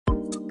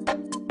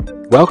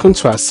Welcome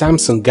to our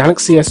Samsung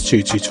Galaxy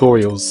S2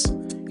 tutorials.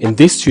 In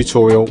this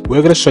tutorial,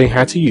 we're going to show you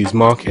how to use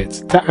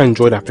Market, the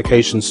Android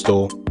application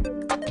store.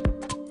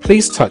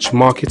 Please touch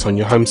Market on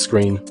your home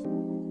screen.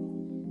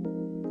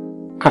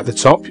 At the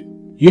top,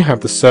 you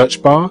have the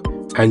search bar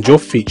and your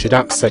featured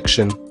apps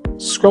section.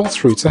 Scroll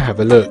through to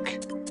have a look.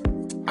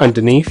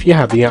 Underneath, you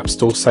have the App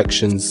Store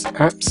sections,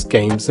 Apps,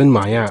 Games and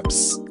My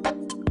Apps.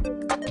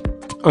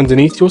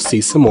 Underneath, you'll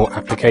see some more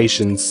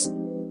applications.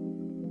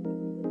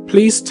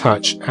 Please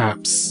touch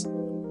Apps.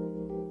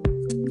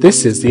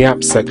 This is the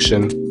Apps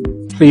section.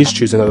 Please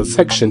choose another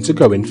section to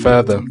go in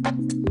further.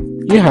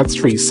 You have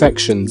three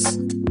sections: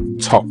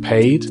 Top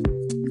Paid,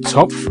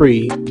 Top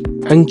Free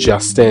and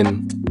Just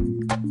In.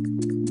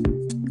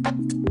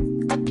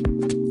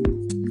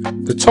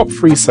 The Top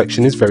Free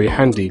section is very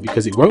handy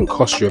because it won't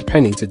cost you a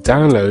penny to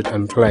download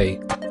and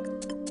play.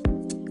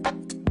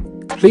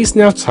 Please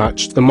now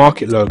touch the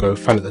Market logo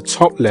found at the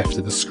top left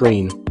of the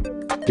screen.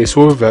 This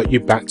will revert you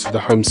back to the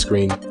home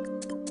screen.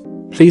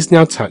 Please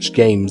now touch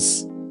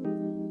Games.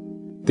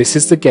 This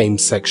is the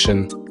Games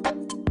section,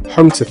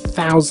 home to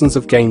thousands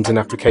of games and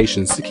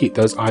applications to keep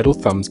those idle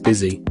thumbs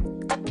busy.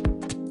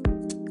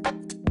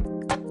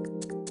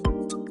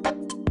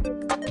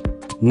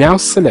 Now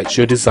select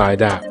your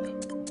desired app.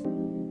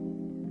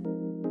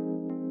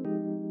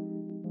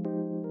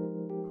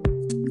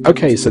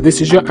 Okay, so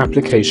this is your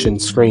application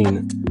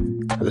screen.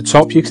 At the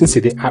top you can see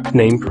the app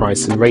name,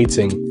 price and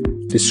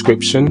rating,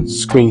 description,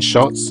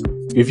 screenshots,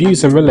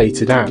 reviews and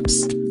related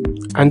apps,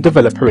 and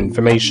developer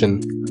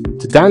information.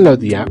 To download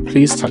the app,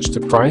 please touch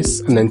the price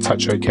and then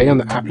touch OK on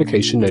the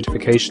application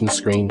notification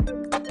screen.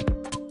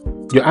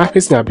 Your app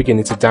is now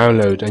beginning to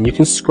download and you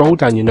can scroll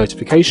down your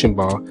notification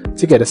bar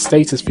to get a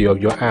status view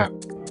of your app.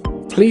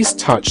 Please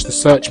touch the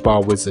search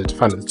bar wizard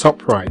found at the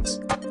top right.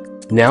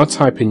 Now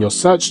type in your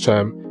search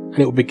term and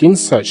it will begin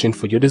searching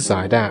for your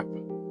desired app.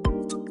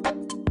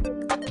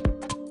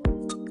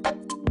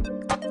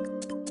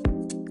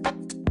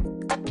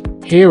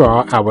 Here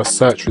are our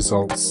search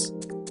results.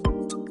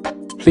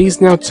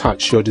 Please now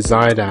touch your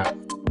desired app.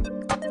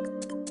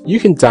 You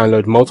can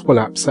download multiple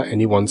apps at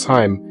any one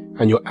time,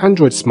 and your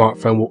Android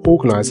smartphone will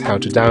organize how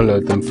to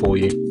download them for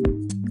you.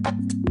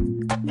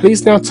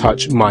 Please now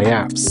touch My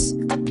Apps.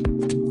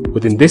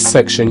 Within this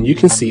section, you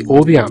can see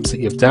all the apps that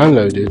you've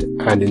downloaded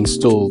and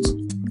installed.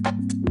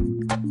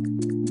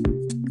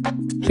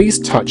 Please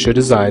touch your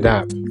desired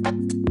app.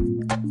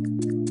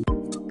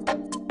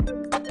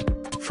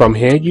 From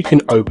here, you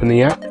can open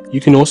the app.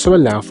 You can also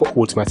allow for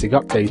automatic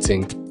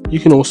updating. You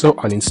can also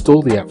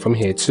uninstall the app from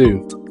here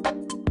too.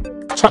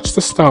 Touch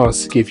the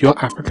stars to give your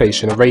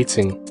application a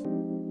rating.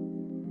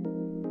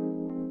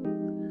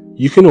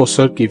 You can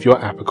also give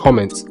your app a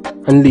comment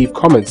and leave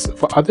comments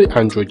for other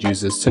Android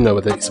users to know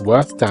whether it's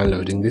worth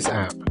downloading this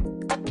app.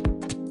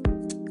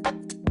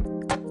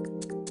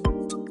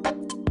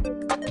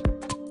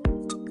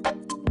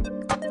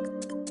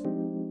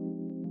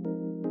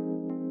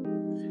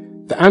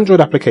 The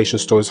Android application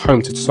store is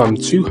home to some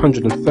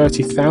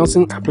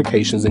 230,000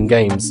 applications and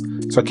games,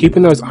 so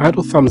keeping those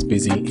idle thumbs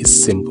busy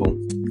is simple.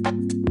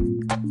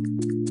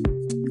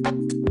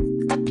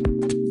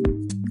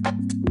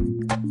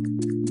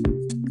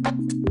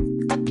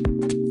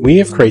 We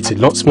have created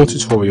lots more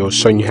tutorials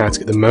showing you how to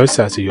get the most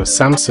out of your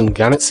Samsung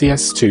Galaxy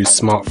S2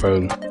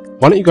 smartphone.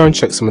 Why don't you go and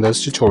check some of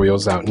those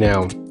tutorials out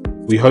now.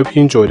 We hope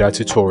you enjoyed our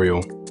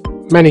tutorial.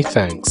 Many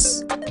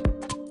thanks.